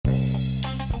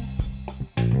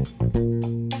Hey,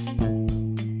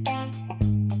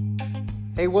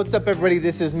 what's up, everybody?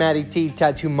 This is Matty T,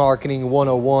 Tattoo Marketing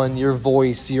 101, your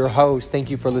voice, your host. Thank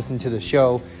you for listening to the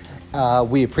show.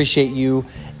 We appreciate you.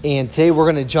 And today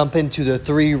we're going to jump into the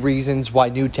 3 reasons why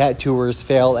new tattooers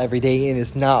fail every day. And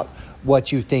it's not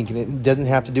what you think. And it doesn't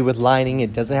have to do with lining.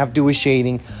 It doesn't have to do with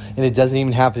shading. And it doesn't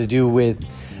even have to do with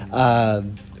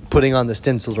putting on the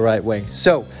stencil the right way.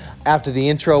 So after the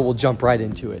intro, we'll jump right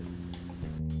into it.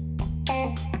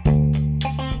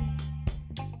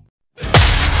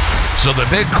 So the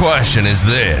big question is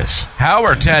this: how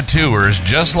are tattooers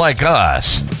just like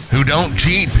us, who don't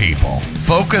cheat people,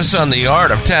 focus on the art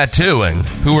of tattooing,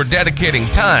 who are dedicating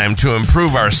time to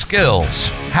improve our skills?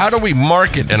 How do we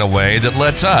market in a way that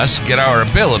lets us get our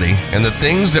ability and the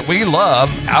things that we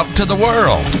love out to the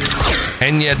world,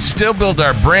 and yet still build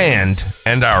our brand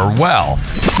and our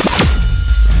wealth?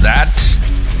 That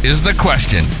is the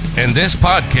question, and this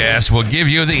podcast will give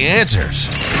you the answers.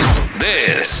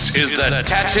 This is the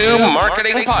Tattoo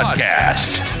Marketing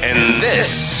Podcast, and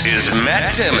this is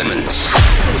Matt Timmons.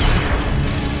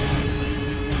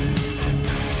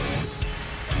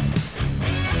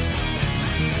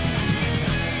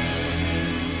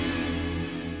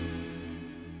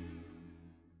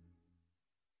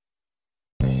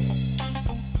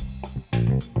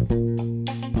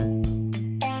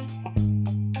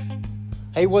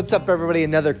 Hey, what's up, everybody?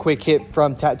 Another quick hit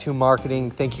from Tattoo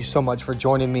Marketing. Thank you so much for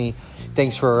joining me.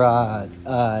 Thanks for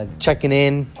checking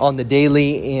in on the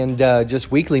daily and just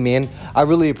weekly, man. I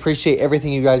really appreciate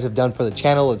everything you guys have done for the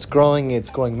channel. It's growing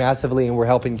massively, and we're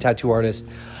helping tattoo artists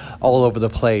all over the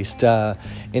place.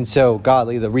 And so,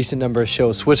 godly, the recent numbers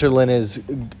show Switzerland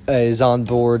is on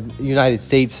board. United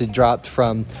States has dropped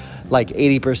from like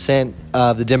 80%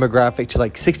 of the demographic to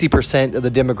like 60% of the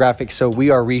demographic. So we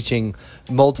are reaching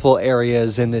multiple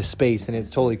areas in this space, and it's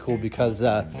totally cool because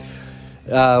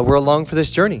we're along for this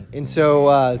journey. And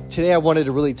so today I wanted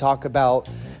to really talk about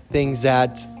things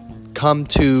that come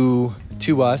to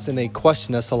us and they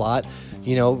question us a lot.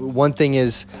 You know, one thing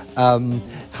is,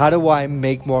 how do I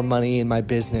make more money in my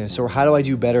business? Or how do I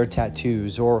do better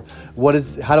tattoos? Or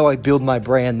how do I build my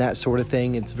brand? That sort of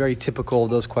thing. It's very typical of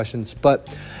those questions.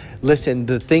 But listen,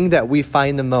 the thing that we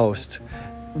find the most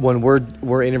when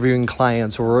we're interviewing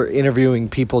clients or we're interviewing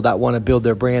people that want to build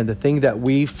their brand, the thing that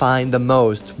we find the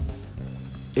most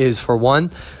is, for one,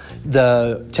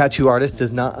 the tattoo artist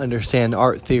does not understand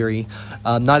art theory,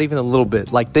 not even a little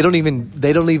bit. Like they don't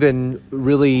even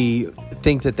really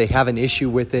think that they have an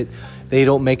issue with it. They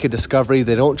don't make a discovery.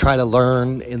 They don't try to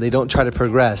learn, and they don't try to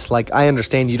progress. Like, I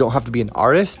understand you don't have to be an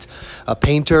artist, a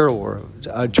painter, or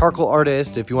a charcoal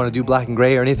artist if you want to do black and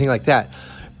gray or anything like that.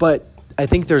 But I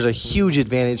think there's a huge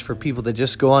advantage for people to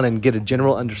just go on and get a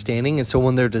general understanding. And so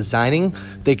when they're designing,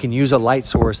 they can use a light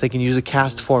source. They can use a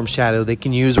cast form shadow. They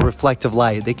can use a reflective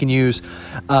light. They can use,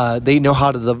 they know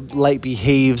how the light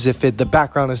behaves if the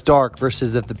background is dark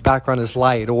versus if the background is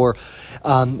light, or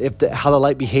how the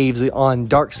light behaves on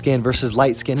dark skin versus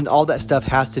light skin. And all that stuff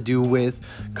has to do with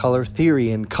color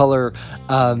theory and color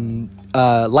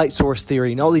light source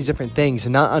theory and all these different things.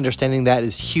 And not understanding that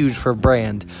is huge for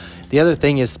brand. The other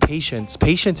thing is patience.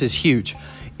 Patience is huge.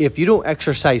 If you don't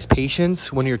exercise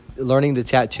patience when you're learning to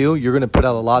tattoo, you're going to put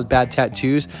out a lot of bad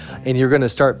tattoos, and you're going to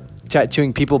start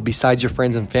tattooing people besides your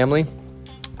friends and family.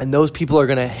 And those people are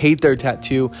going to hate their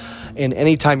tattoo. And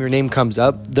anytime your name comes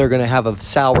up, they're going to have a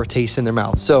sour taste in their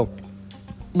mouth. So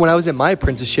when I was in my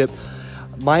apprenticeship,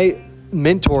 my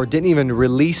mentor didn't even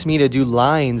release me to do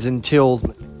lines until,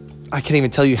 I can't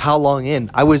even tell you how long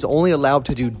in. I was only allowed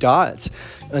to do dots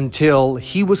until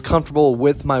he was comfortable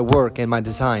with my work and my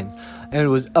design, and it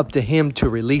was up to him to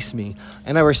release me.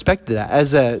 And I respected that.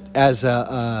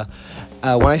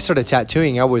 When I started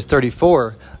tattooing, I was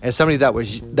 34. As somebody that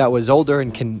was older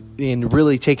and can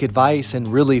really take advice and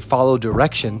really follow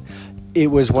direction, it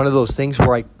was one of those things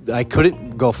where I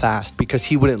couldn't go fast because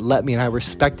he wouldn't let me, and I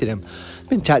respected him. I've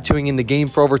been tattooing in the game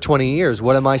for over 20 years.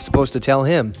 What am I supposed to tell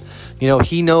him? You know,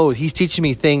 he knows. He's teaching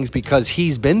me things because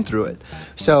he's been through it.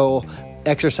 So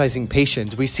exercising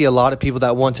patience. We see a lot of people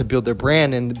that want to build their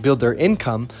brand and build their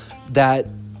income that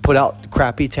put out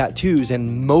crappy tattoos,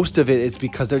 and most of it is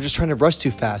because they're just trying to rush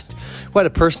too fast. We had a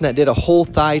person that did a whole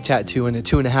thigh tattoo in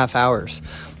 2.5 hours.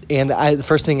 And the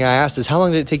first thing I asked is, how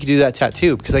long did it take you to do that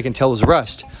tattoo? Because I can tell it was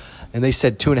rushed. And they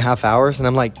said 2.5 hours. And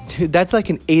I'm like, dude, that's like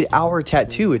an 8-hour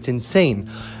tattoo. It's insane.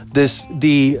 My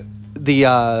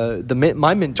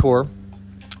mentor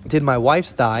did my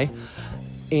wife's thigh,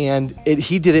 and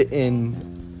he did it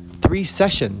in 3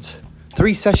 sessions.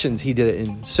 3 sessions he did it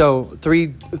in. So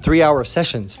 3-hour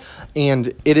sessions.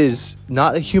 And it is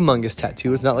not a humongous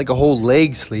tattoo. It's not like a whole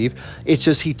leg sleeve. It's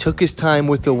just he took his time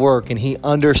with the work and he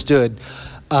understood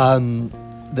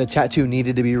the tattoo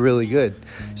needed to be really good.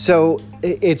 So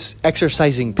it's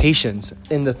exercising patience.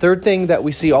 And the third thing that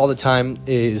we see all the time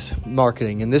is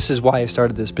marketing. And this is why I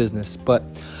started this business. But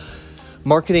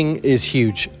marketing is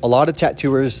huge. A lot of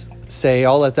tattooers say,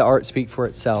 I'll let the art speak for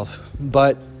itself.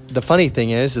 But the funny thing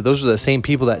is that those are the same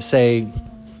people that say,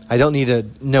 I don't need to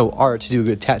know art to do a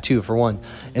good tattoo, for one.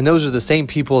 And those are the same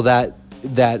people that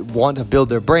want to build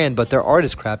their brand, but their art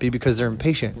is crappy because they're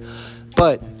impatient.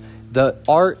 But the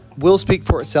art will speak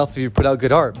for itself if you put out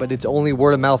good art, but it's only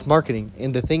word of mouth marketing.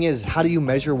 And the thing is, how do you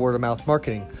measure word of mouth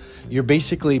marketing? You're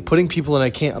basically putting people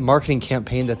in a marketing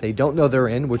campaign that they don't know they're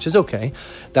in, which is okay.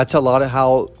 That's a lot of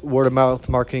how word of mouth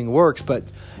marketing works. But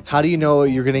how do you know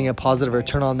you're getting a positive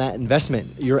return on that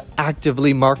investment? You're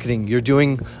actively marketing. You're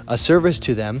doing a service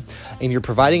to them, and you're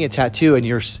providing a tattoo, and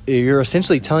you're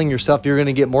essentially telling yourself you're going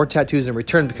to get more tattoos in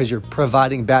return because you're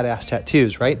providing badass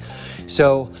tattoos, right?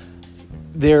 So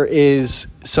there is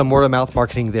some word of mouth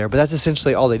marketing there, but that's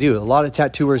essentially all they do. A lot of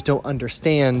tattooers don't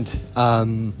understand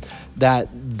that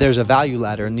there's a value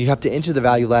ladder, and you have to enter the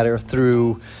value ladder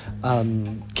through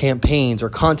campaigns or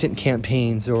content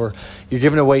campaigns, or you're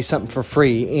giving away something for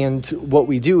free. And what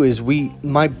we do is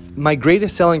my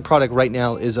greatest selling product right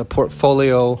now is a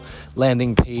portfolio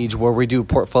landing page where we do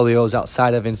portfolios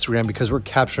outside of Instagram, because we're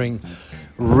capturing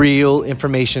real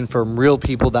information from real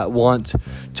people that want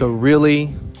to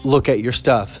really look at your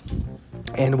stuff.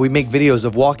 And we make videos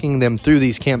of walking them through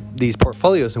these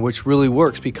portfolios, and which really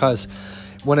works, because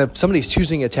when somebody's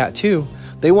choosing a tattoo,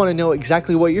 they want to know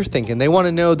exactly what you're thinking. They want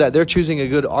to know that they're choosing a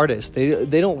good artist. They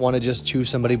don't want to just choose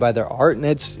somebody by their art, and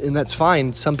that's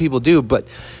fine. Some people do, but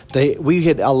we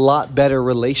get a lot better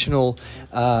relational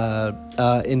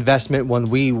investment when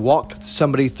we walk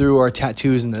somebody through our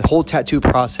tattoos and the whole tattoo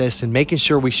process, and making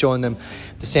sure we're showing them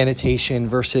the sanitation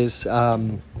versus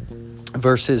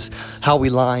how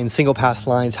we line, single pass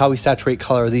lines, how we saturate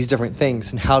color, these different things,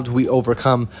 and how do we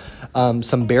overcome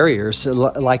some barriers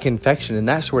like infection and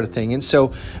that sort of thing. And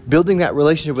so building that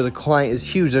relationship with a client is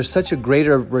huge. There's such a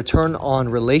greater return on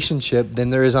relationship than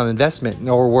there is on investment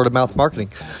or word of mouth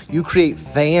marketing. You create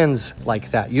fans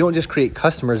like that. You don't just create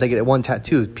customers. They get one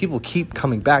tattoo. People keep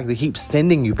coming back. They keep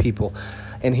sending you people.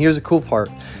 And here's the cool part.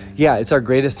 Yeah, it's our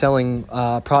greatest selling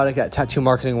product at Tattoo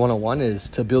Marketing 101 is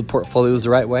to build portfolios the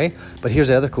right way. But here's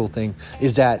the other cool thing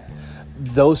is that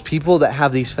those people that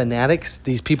have these fanatics,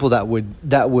 these people that would,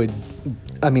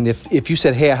 I mean, if you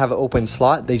said, hey, I have an open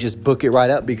slot, they just book it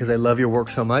right up because they love your work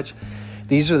so much.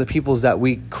 These are the people that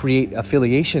we create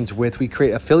affiliations with. We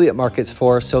create affiliate markets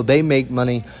for, so they make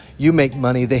money, you make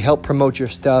money, they help promote your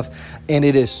stuff, and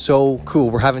it is so cool.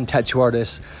 We're having tattoo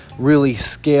artists really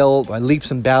scale by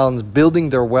leaps and bounds, building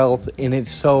their wealth, and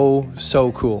it's so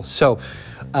cool. So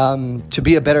to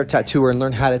be a better tattooer and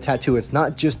learn how to tattoo, it's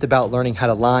not just about learning how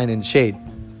to line and shade.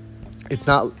 It's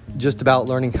not just about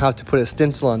learning how to put a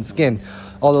stencil on skin.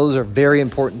 All those are very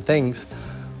important things.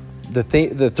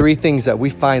 The three things that we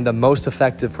find the most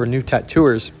effective for new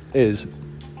tattooers is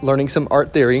learning some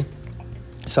art theory,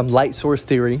 some light source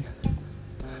theory,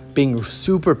 being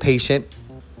super patient,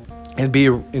 and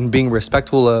being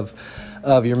respectful of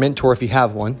your mentor if you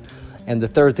have one. And the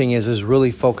third thing is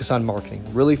really focus on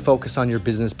marketing. Really focus on your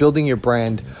business, building your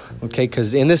brand, okay?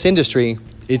 Because in this industry,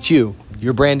 it's you.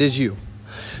 Your brand is you.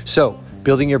 So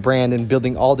building your brand and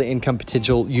building all the income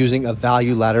potential using a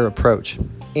value ladder approach.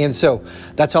 And so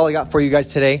that's all I got for you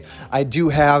guys today. I do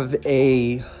have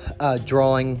a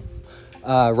drawing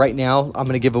right now. I'm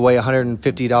going to give away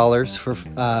 $150 for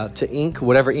to ink,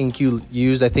 whatever ink you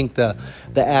use. I think the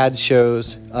ad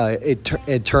shows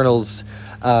Eternal's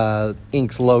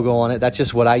Ink's logo on it. That's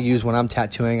just what I use when I'm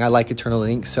tattooing. I like Eternal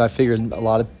Ink, so I figured a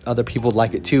lot of other people would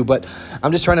like it too. But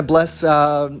I'm just trying to bless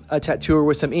a tattooer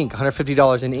with some ink,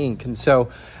 $150 in ink. And so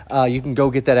you can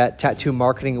go get that at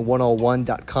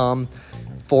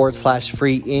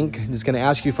tattoomarketing101.com/free ink. It's going to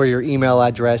ask you for your email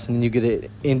address, and then you get it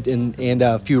and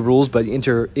a few rules, but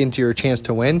enter your chance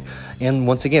to win. And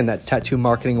once again, that's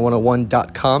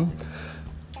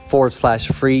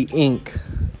tattoomarketing101.com/free ink.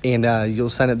 And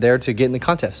you'll sign up there to get in the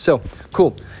contest. So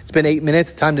cool. It's been 8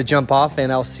 minutes. Time to jump off,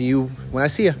 and I'll see you when I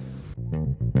see you.